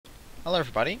Hello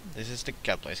everybody, this is the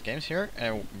Cat Plays Games here,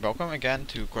 and welcome again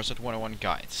to Crossout 101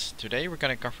 Guides. Today we're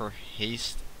gonna cover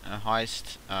Heist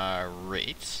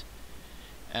Raids,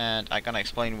 and I'm gonna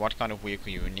explain what kind of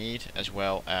vehicle you need, as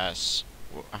well as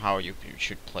how you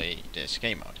should play this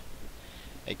game mode.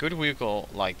 A good vehicle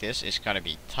like this is gonna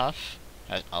be tough,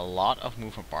 has a lot of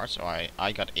movement parts, so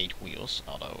I got 8 wheels,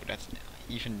 although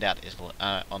even that is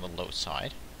on the low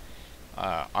side.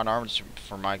 Unarmed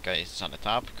for my guys is on the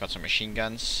top, got some machine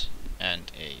guns,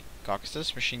 and a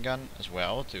Caucasus machine gun as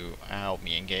well to help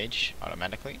me engage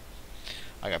automatically.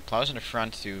 I got plows in the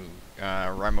front to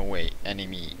ram away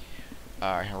enemy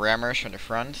rammers from the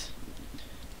front.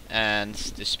 And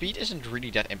the speed isn't really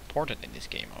that important in this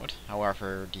game mode.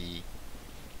 However, the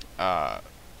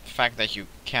fact that you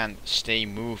can stay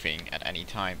moving at any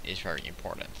time is very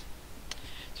important.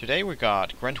 Today we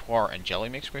got GrandWar and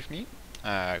JellyMix with me.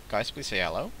 Guys, please say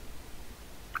hello.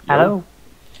 Hello.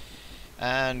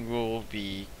 And we'll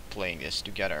be playing this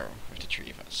together with the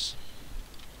 3 of us.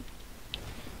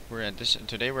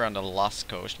 Today we're on the Lost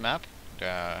Coast map.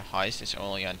 The heist is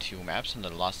only on 2 maps, on the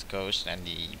Lost Coast and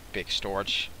the big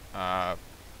storage map,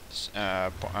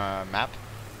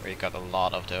 where you got a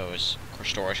lot of those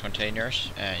storage containers,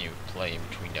 and you play in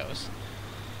between those.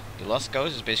 The Lost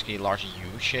Coast is basically a large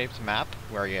U-shaped map,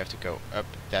 where you have to go up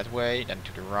that way, then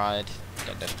to the right,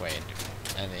 then that way,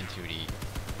 and into the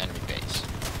enemy base.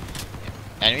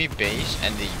 Enemy base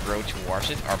and the road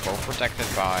towards it are both protected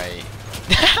by...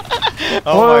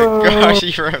 Oh my gosh,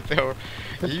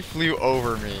 he flew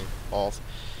over me. False.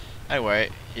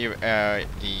 Anyway,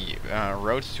 the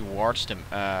road towards the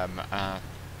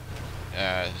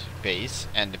base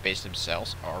and the base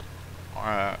themselves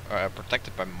are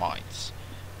protected by mines.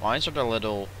 Mines are the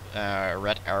little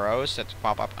red arrows that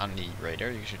pop up on the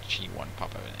radar. You should see one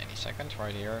pop up in any second,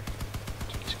 right here.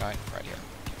 To this guy, right here.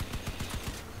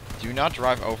 Do not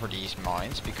drive over these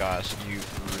mines because you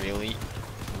really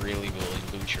will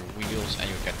lose your wheels and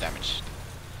you'll get damaged.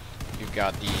 You've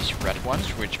got these red ones,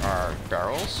 which are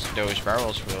barrels. Those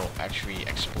barrels will actually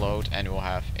explode and will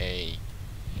have a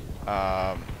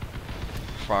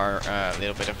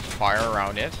little bit of fire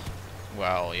around it.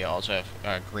 Well, you also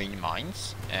have green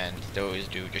mines, and those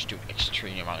do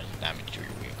extreme amounts of damage to your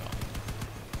vehicle.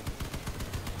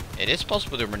 It is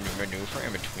possible to maneuver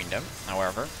in between them,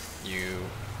 however,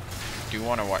 you do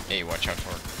want to watch out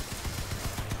for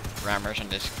rammers in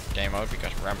this game mode,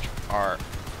 because rammers are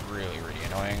really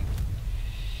annoying.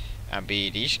 And B,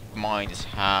 these mines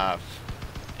have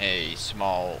a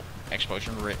small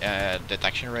explosion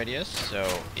detection radius,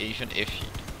 so even if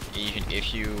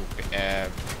you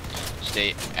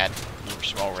stay at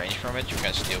small range from it, you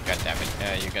can still get damage.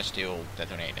 You can still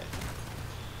detonate it.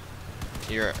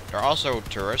 There are also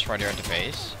turrets right here at the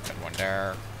base. Got one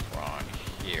there, one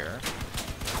here.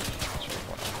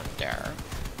 There.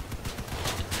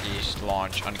 These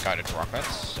launch unguided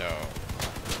rockets, so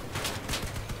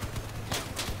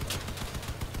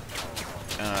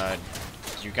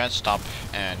you can stop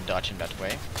and dodge in that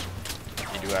way.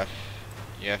 You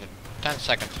have a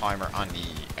 10-second timer on the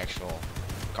actual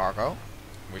cargo,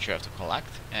 which you have to collect,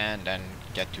 and then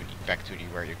get back to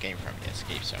where you came from, the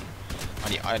escape zone. On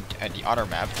the other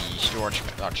map, the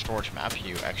large storage map,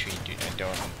 you actually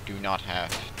do not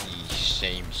have the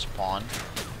same spawn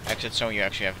exit zone. You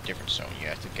actually have a different zone. You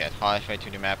have to get halfway to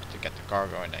the map to get the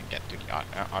cargo, and then get to the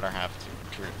other half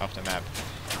of the map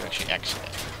to actually exit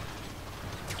it.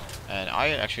 And I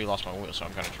actually lost my wheel, so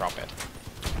I'm gonna drop it.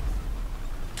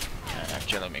 And have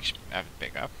JellyMix have it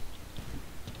pick up.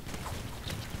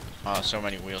 So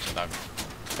many wheels that I'm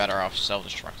better off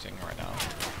self-destructing right now.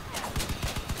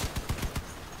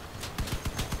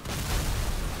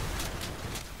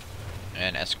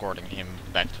 And escorting him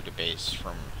back to the base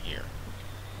from here.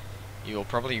 You will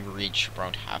probably reach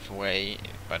around halfway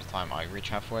by the time I reach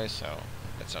halfway, so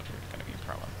that's not really going to be a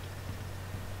problem.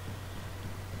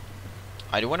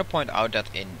 I do want to point out that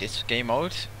in this game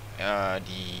mode,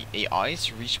 the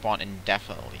AIs respawn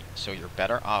indefinitely, so you're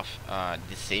better off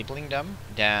disabling them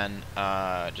than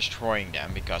destroying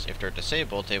them, because if they're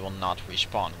disabled, they will not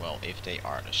respawn. Well, if they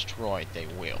are destroyed, they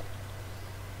will.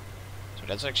 So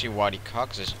that's actually why the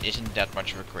Caucasus isn't that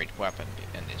much of a great weapon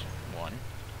in this one.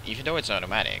 Even though it's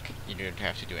automatic, you don't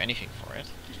have to do anything for it.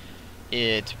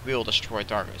 It will destroy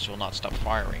targets, will not stop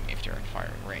firing if they're in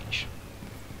firing range.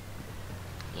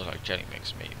 Looks like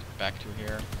JellyMix made it back to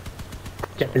here.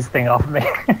 Get this thing off me.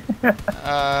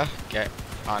 Get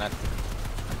on it.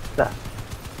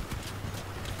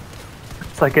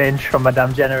 It's like an inch from my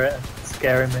damn generator. It's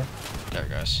scaring me. There it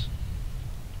goes.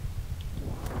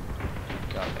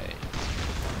 Got a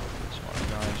smaller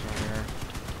guys over here.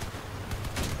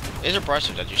 It's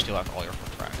impressive that you still have all your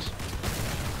foot tracks.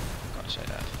 say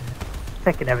that.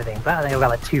 Taking everything, but I think I've got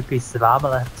like 2 pieces of armor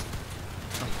left.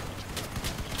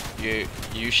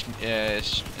 You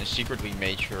secretly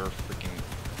made your freaking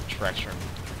tracks from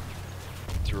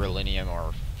Duralinium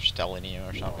or Stellinium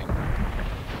or something.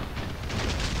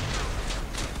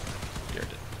 Here,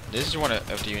 this is one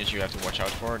of the units you have to watch out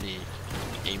for. The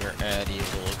aimer, the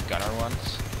little gunner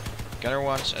ones. Gunner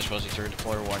ones, as well as the third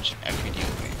deployer ones, actually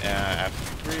have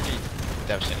pretty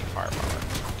devastating firepower.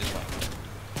 This one.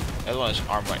 The other one is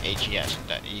armed with AGS, and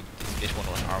this one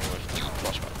was armed with the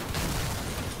crossbow.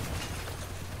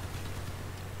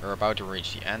 We're about to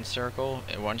reach the end circle,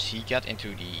 and once he gets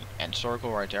into the end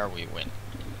circle right there, we win.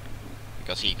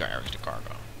 Because he carries the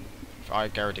cargo. If I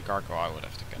carried the cargo, I would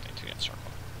have to get into the end circle.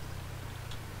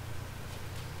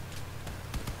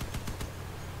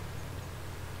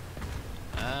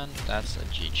 And that's a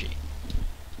GG.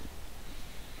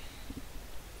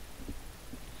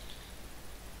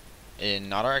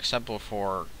 Another example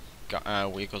for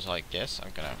vehicles like this,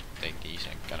 I'm gonna take these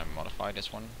and gonna modify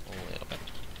this one a little bit,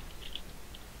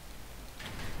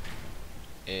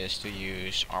 is to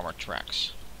use armored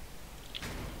tracks.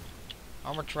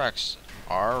 Armored tracks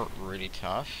are really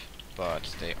tough,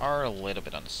 but they are a little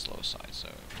bit on the slow side, so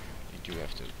you do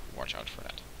have to watch out for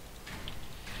that.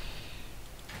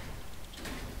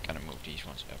 Gonna move these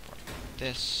ones upward like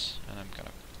this, and I'm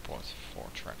gonna put 4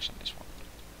 tracks on this one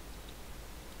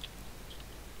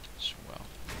as well.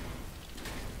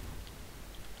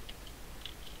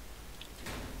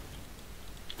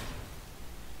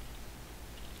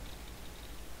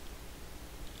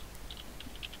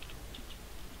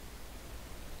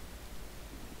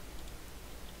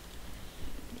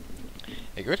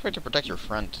 A good way to protect your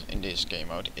front in this game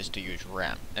mode is to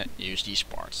use these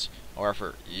parts.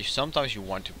 However, sometimes you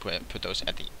want to put those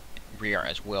at the rear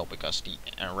as well, because the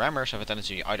rammers have a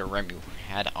tendency to either ram you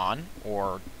head on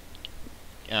or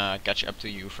catch up to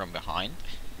you from behind.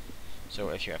 So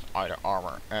if you have either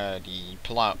armor, the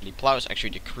plows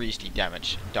actually decrease the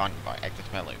damage done by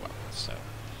active melee weapons. So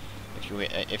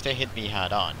if they hit me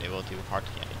head on, they will do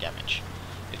hardly any damage.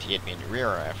 If they hit me in the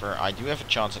rear, however, I do have a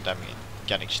chance of them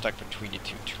getting stuck between the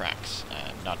 2 tracks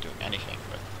and not doing anything,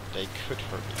 but they could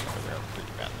hurt me in the rear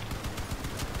pretty badly.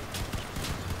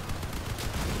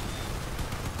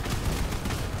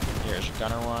 Here's a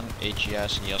gunner one,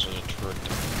 AGS, and he also has a third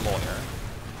deployer.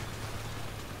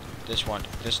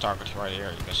 This target right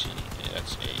here, you can see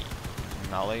that's a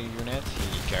melee unit.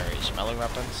 He carries melee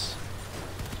weapons.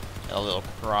 And a little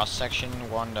cross section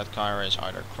one that carries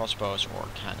either crossbows or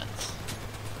cannons.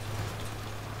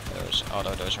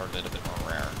 Although those are a little bit more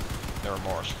rare. They're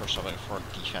more for something for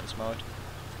defense mode,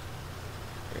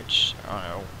 which I don't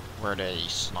know, where they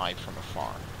snipe from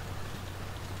afar.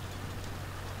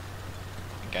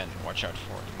 Again, watch out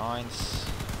for the mines.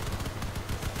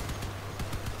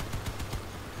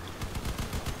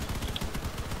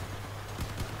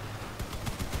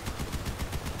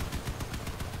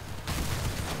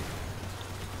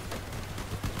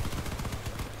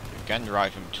 You can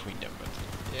drive in between them, but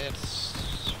it's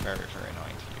very, very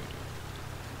annoying to do.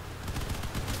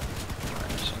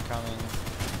 Alright, incoming.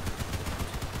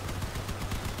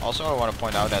 Also, I want to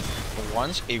point out that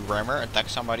once a rammer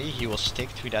attacks somebody, he will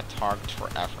stick to that target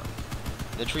forever.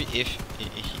 Literally, if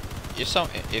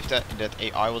that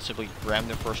AI will simply ram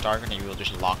the first target, and you will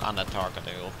just lock on that target,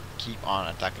 and it will keep on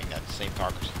attacking that same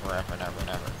target forever and ever and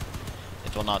ever.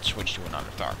 It will not switch to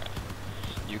another target.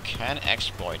 You can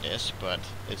exploit this, but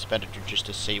it's better to just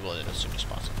disable it as soon as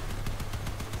possible.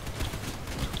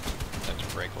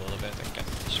 Let's break a little bit and get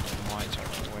these whites out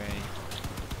of the way.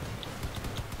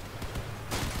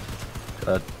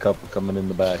 Got a couple coming in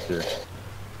the back here.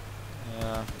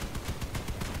 Yeah.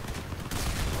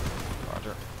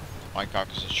 Roger. My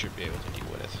caucuses should be able to deal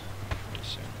with it pretty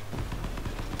soon.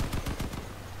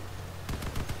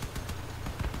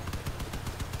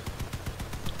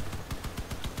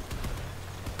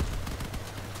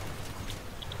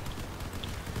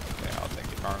 Okay, I'll take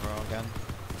the cargo again.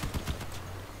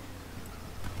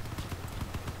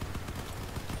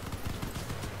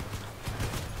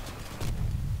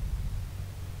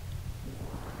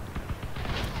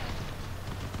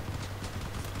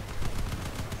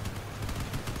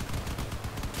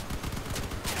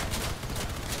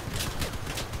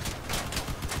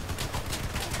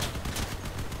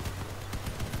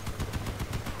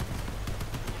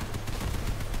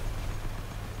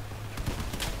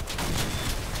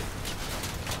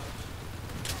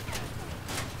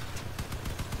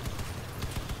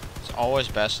 Always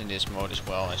best in this mode as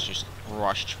well is just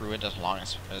rush through it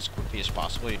as quickly as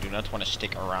possible. You do not want to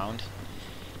stick around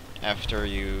after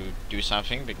you do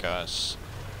something, because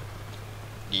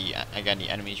again the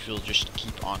enemies will just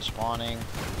keep on spawning.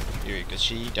 Here you can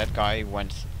see that guy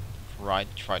went right,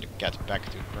 tried to get back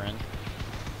to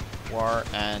GrandWar,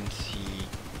 and he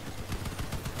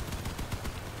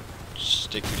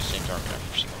stick to the same target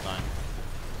every single time.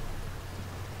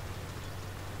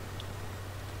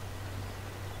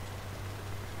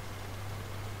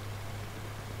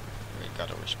 We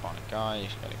got a respawning guy,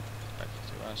 he's getting back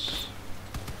to us.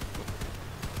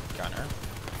 Gunner.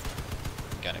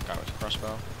 Again, a guy with a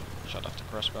crossbow. Shot off the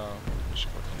crossbow. Just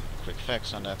quick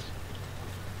fix on that.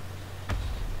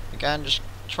 Again, just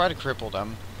try to cripple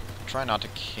them. Try not to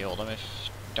kill them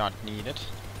if not needed.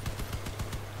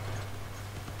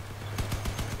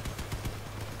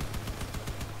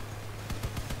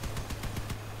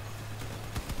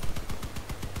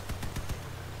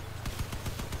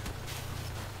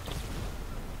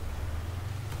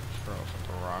 Throw up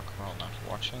a rock while not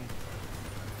watching.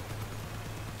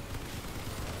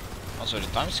 Also, the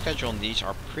time schedule on these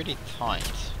are pretty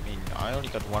tight. I mean, I only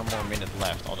got 1 more minute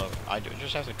left, although I do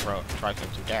just have to drive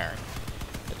them to there.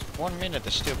 But 1 minute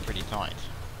is still pretty tight.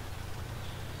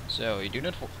 So you do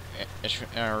not,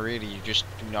 really, you just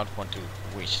do not want to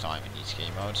waste time in these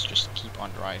game modes. Just keep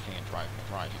on driving and driving and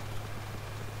driving.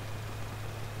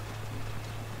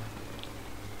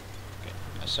 Okay,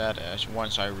 as said,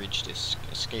 once I reach this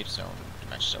escape zone, the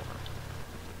match is over.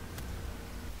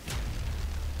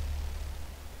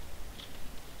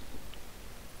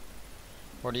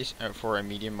 For these, for a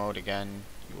medium mode again,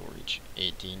 you will reach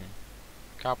 18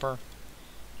 copper.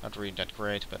 Not really that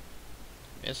great, but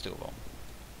it's doable.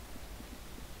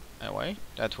 Anyway,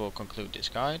 that will conclude this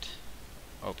guide.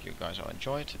 Hope you guys all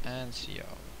enjoyed, and see you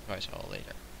guys all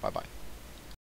later. Bye bye.